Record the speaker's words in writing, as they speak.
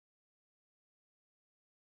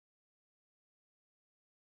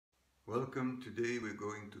Welcome. Today we're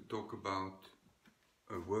going to talk about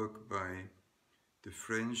a work by the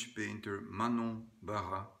French painter Manon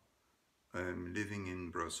Bara. I'm living in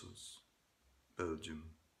Brussels, Belgium.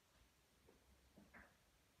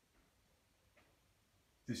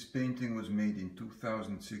 This painting was made in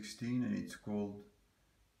 2016 and it's called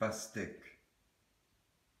Pastèque,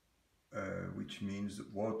 which means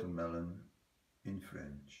watermelon in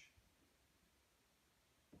French.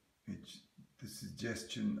 It's the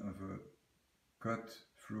suggestion of a cut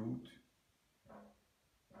fruit,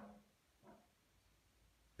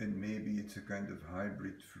 and maybe it's a kind of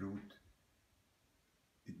hybrid fruit.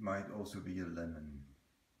 It might also be a lemon.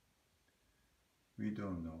 We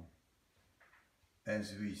don't know.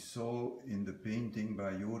 As we saw in the painting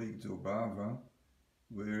by Jorik Zobava,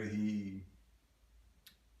 where he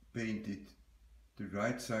painted the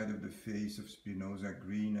right side of the face of Spinoza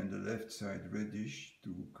green and the left side reddish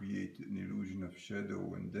to create an illusion of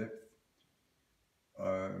shadow and depth.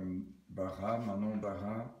 Manon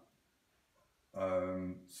Bara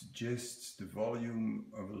suggests the volume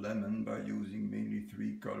of a lemon by using mainly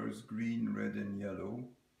three colors, green, red and yellow,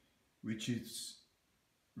 which is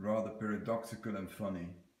rather paradoxical and funny.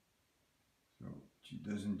 So she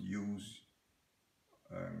doesn't use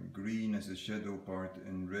green as the shadow part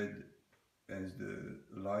and red as the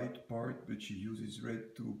light part, but she uses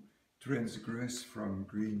red to transgress from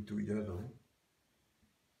green to yellow.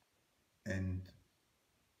 And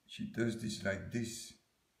she does this like this.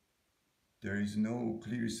 There is no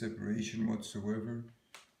clear separation whatsoever,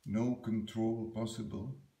 no control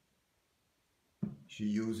possible. She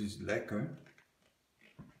uses lacquer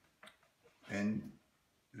and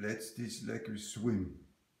lets this lacquer swim.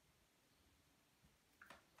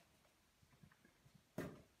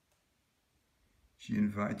 She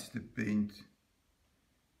invites the paint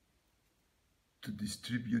to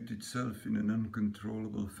distribute itself in an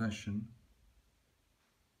uncontrollable fashion.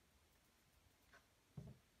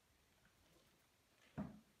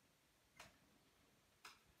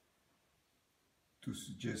 To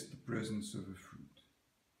suggest the presence of a fruit,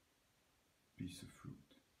 piece of fruit.